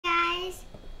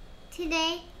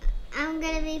Today, I'm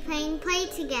gonna be playing Play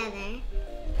Together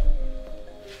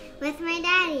with my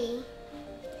daddy.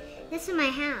 This is my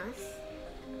house.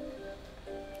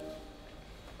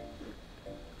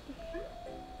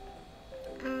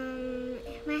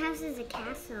 My house is a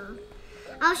castle.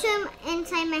 I'll show him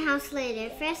inside my house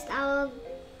later. First, I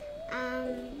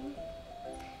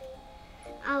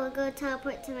will go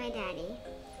teleport to my daddy.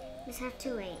 Just have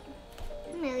to wait.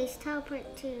 At least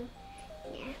teleport to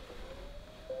there.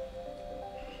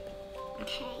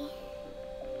 Okay.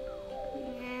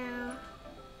 Now.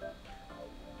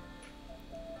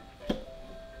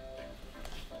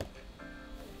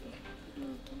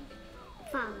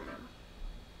 Follow.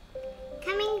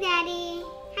 Coming, Daddy.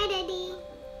 Hi, Daddy.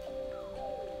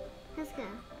 Let's go.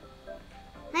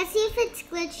 Let's see if it's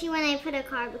glitchy when I put a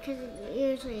car, because it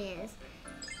usually is.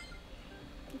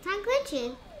 It's not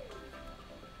glitchy.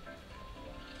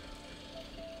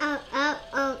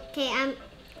 Oh, okay.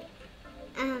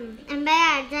 I'm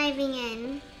better at driving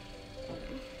in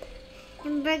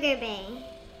Burger Bay.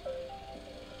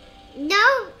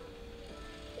 No.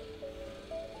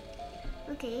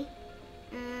 Okay.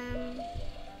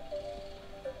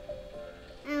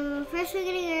 First we're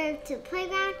gonna go to the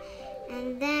playground,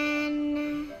 and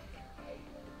then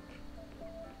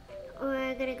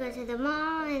we're gonna go to the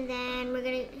mall, and then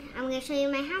I'm gonna show you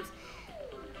my house.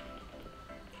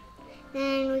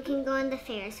 Then we can go on the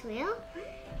Ferris wheel.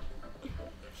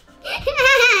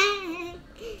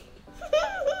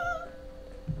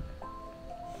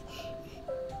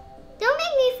 Don't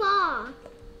make me fall.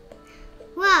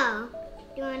 Whoa.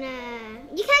 You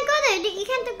can't go there. You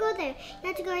can't go there. You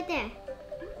have to go right there.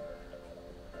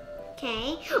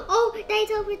 Okay. Oh, Daddy,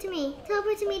 teleport to me.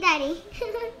 Teleport to me, Daddy.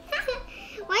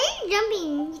 Why are you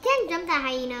jumping? You can't jump that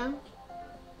high, you know.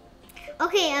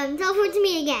 Okay, teleport to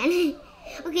me again.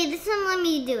 Okay, this one let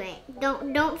me do it.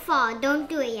 Don't fall. Don't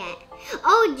do it yet.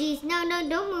 Oh, jeez. No,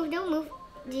 don't move.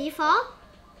 Did you fall?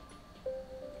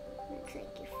 Looks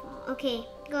like you fall. Okay,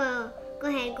 go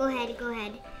ahead.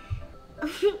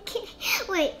 Okay,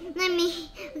 wait,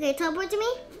 okay, teleport to me.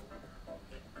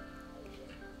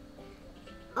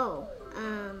 Oh,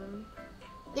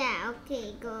 yeah,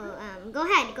 okay, go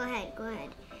ahead.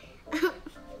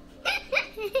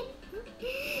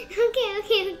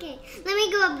 Okay. Let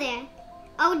me go up there.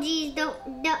 Oh, geez, don't.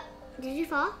 Did you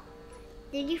fall?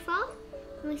 Let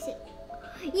me see.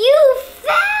 You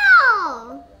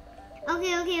fell!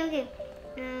 Okay.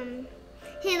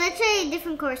 Hey, let's try a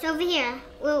different course over here.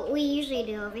 Well, we usually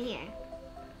do over here.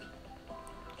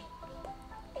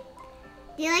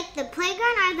 Do you like the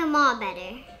playground or the mall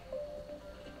better?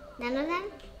 None of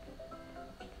them?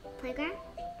 Playground?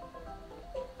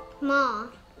 Mall.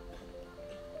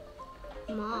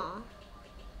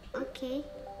 Okay.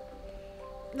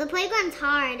 The playground's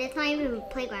hard. It's not even a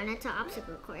playground. It's an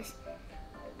obstacle course.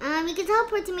 You can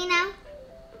teleport to me now.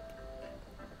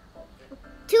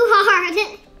 Too hard.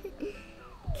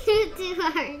 Too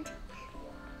hard.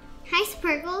 Hi,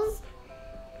 Sparkles.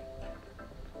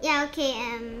 Yeah, okay,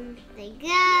 there you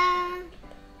go.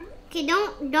 Okay,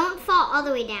 don't fall all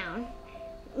the way down.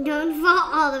 Don't fall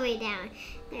all the way down.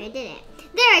 There, I did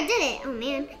it. Oh,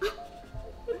 man.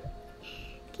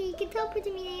 Okay, you can teleport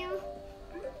to me now.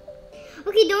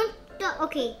 Okay, don't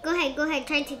okay, go ahead.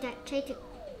 Try to.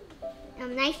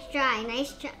 Nice try.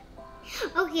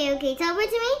 Okay, teleport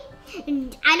to me.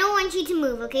 I don't want you to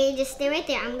move, okay? Just stay right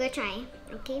there. I'm gonna try,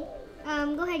 okay?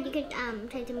 Go ahead. You can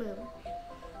try to move.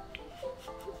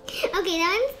 Okay,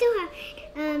 that one's too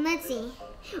hard. Let's see.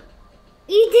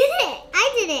 You did it.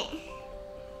 I did it.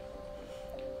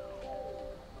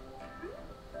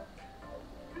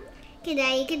 Okay,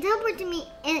 Dad, you can teleport to me,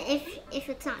 and if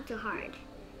it's not too hard.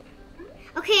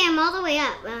 Okay, I'm all the way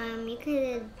up. You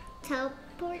could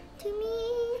teleport to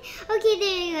me. Okay,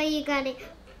 there you go. You got it.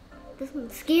 This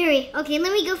one's scary. Okay,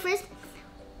 let me go first.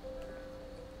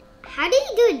 How do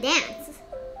you do a dance?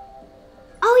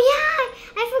 Oh yeah,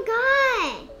 I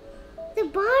forgot. The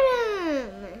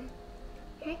bottom.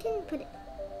 I can put it.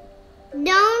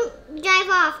 Don't drive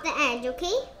off the edge,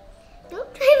 okay?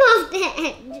 Don't drive off the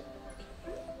edge.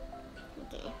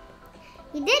 Okay.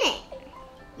 You did it.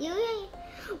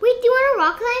 Wait, do you want to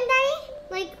rock climb, Daddy?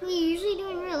 Like we usually do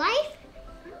in real life?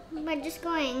 But just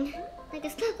going like a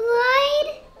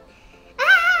slide.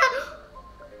 Ah!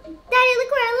 Daddy,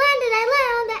 look where I landed. I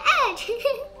landed on the edge.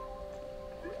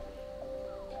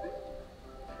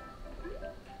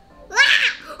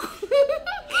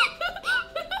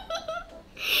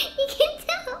 You can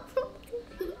tell.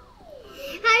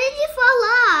 How did you fall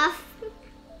off?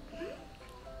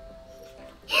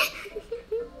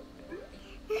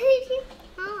 How did you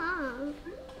fall off?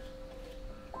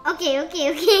 Okay.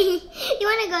 You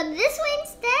want to go this way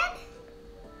instead?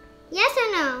 Yes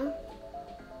or no?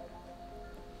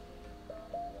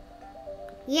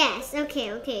 Yes.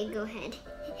 Okay. Okay. Go ahead.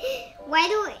 Why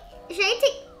do I? Should I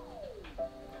take?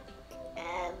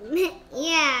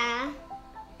 Yeah.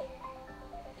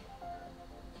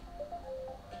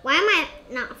 Why am I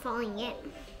not falling yet?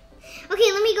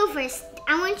 Okay, let me go first.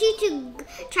 I want you to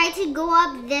try to go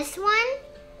up this one.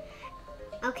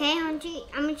 Okay, I want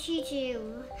you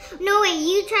to. No, wait.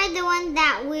 You tried the one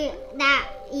that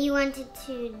you wanted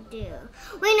to do.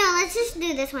 Wait, no. Let's just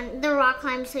do this one, the rock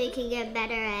climb, so you can get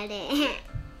better at it.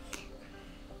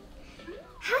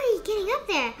 How are you getting up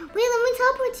there? Wait, let me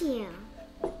teleport to you.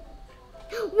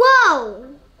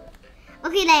 Whoa.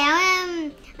 Okay,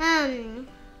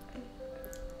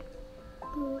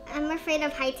 I'm afraid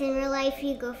of heights in real life.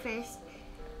 You go first.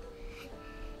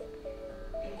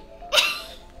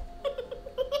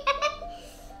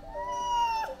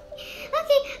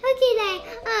 Okay, then.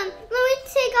 Let me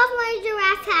take off my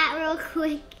giraffe hat real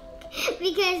quick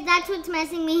because that's what's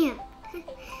messing me up.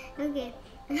 Okay.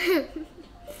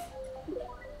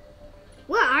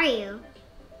 Where are you?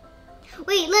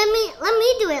 Wait, let me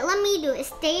do it. Let me do it.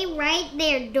 Stay right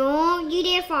there. Don't you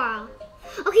dare fall.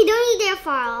 Okay, don't you dare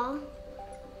fall.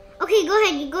 Okay, go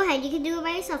ahead. Go ahead. You can do it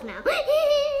by yourself now.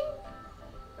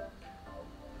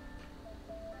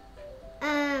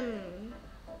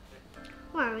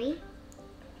 Where are we?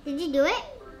 Did you do it?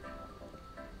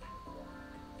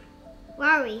 Where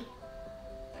are we?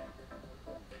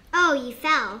 Oh, you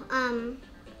fell.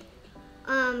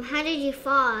 How did you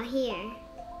fall here?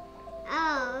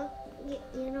 Oh, you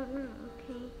don't know.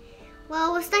 Okay.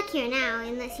 Well, we're stuck here now,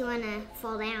 unless you want to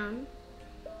fall down.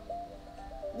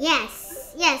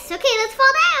 Yes. Yes. Okay, let's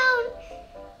fall down.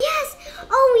 Yes.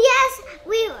 Oh, yes.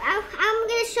 I'm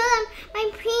gonna show them my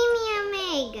premium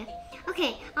egg.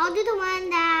 Okay, I'll do the one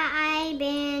that I've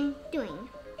been doing.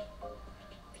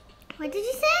 What did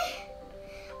you say?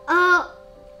 Oh,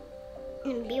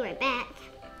 I'll be right back.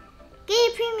 Get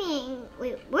your premium.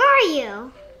 Wait, where are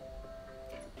you?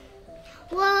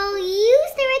 Well, you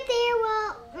stay right there.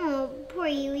 Well, oh, poor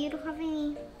you. You don't have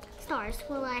any stars.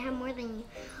 Well, I have more than you.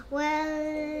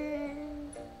 Well,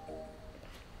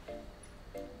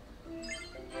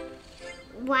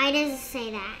 why does it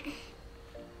say that?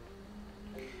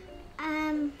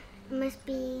 It must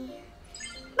be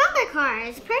bumper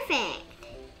cars. Perfect.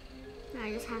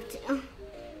 I just have to.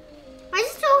 Why is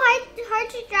it so hard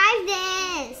to drive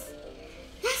this?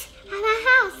 Yes, at my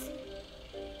house.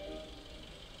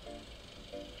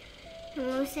 I'm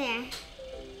almost there.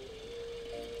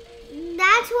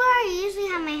 That's where I usually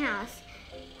have my house.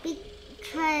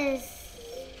 Because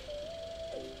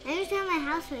I usually have my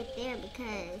house right there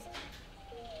because.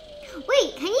 Wait,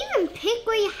 can you even pick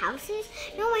where your house is?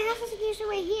 No, my house is usually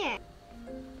right here.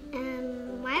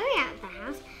 Why are we at the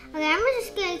house? Okay, I'm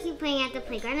just gonna keep playing at the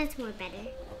playground. It's more better.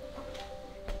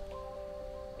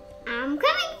 I'm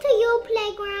coming to your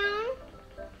playground.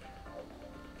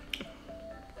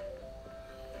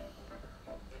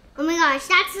 Oh my gosh,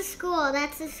 that's the school.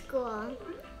 That's the school.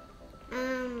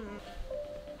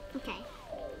 Okay.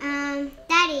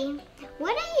 Daddy,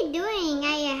 what are you doing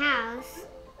at your house?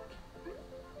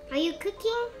 Are you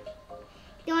cooking?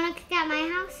 You want to cook at my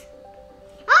house?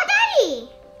 Oh, Daddy!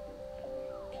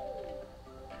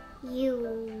 You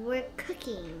were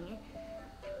cooking.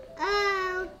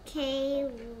 Okay.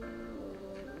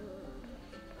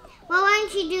 Well, why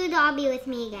don't you do the obby with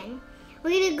me again?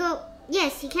 We're gonna go.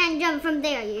 Yes, you can't jump from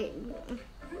there.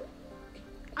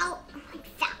 Oh, I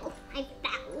fell. I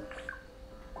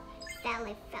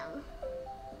fell.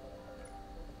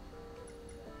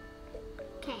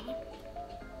 Okay.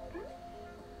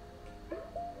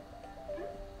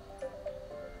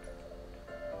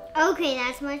 Okay,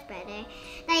 that's much better.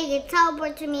 Now you can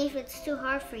teleport to me if it's too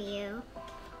hard for you.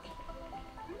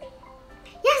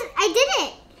 Yes, I did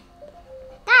it!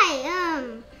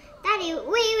 Daddy,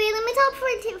 wait, let me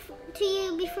teleport to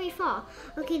you before you fall.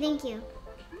 Okay, thank you.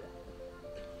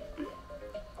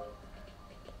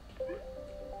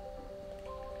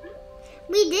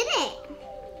 We did it!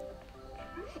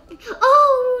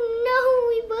 Oh no,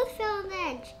 we both fell on the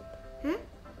edge. Huh?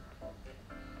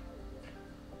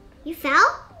 You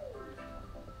fell?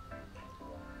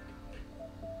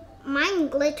 Mine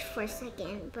glitched for a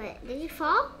second, but did you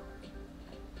fall?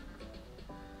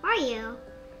 Where are you?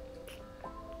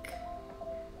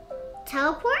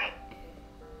 Teleport?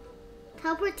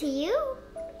 Teleport to you?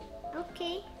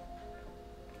 Okay.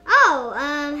 Oh,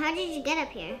 how did you get up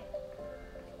here?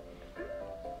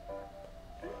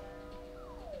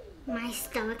 My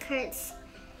stomach hurts.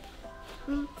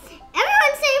 Everyone's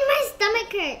saying my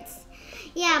stomach hurts.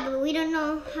 Yeah, but we don't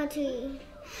know how to.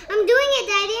 I'm doing it,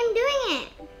 Daddy. I'm doing it.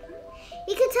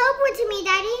 You can teleport to me,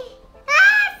 Daddy.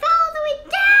 Ah, I fell all the way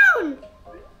down.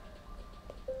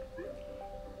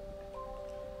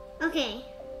 Okay.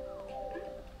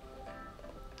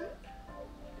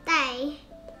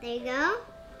 There you go.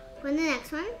 Go on the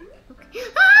next one. Okay.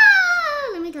 Ah!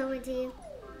 Let me teleport to you.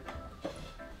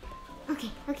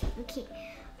 Okay.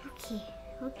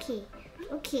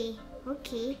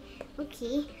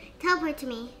 Teleport to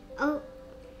me. Oh.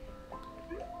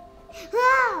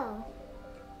 Whoa!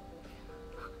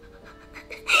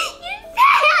 You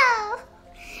fell!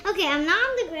 Okay, I'm not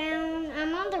on the ground.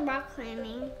 I'm on the rock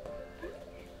climbing.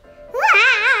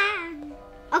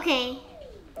 Ah! Okay.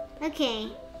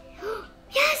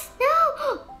 Yes! No!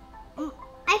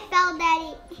 I fell,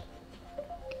 Daddy.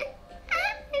 I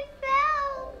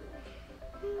fell.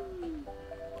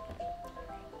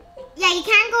 Yeah, you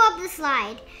can't go up the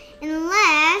slide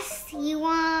unless you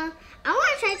want. I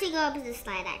want to try to go up the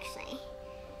slide actually.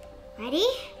 Ready?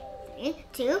 3,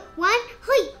 2, 1.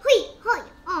 Hoi!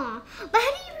 Aw, but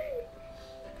how do you?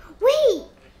 Wait!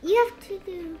 You have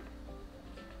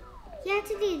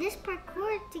to do this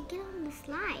parkour to get on the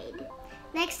slide.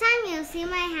 Next time you'll see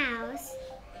my house.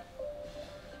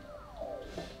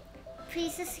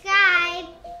 Please subscribe.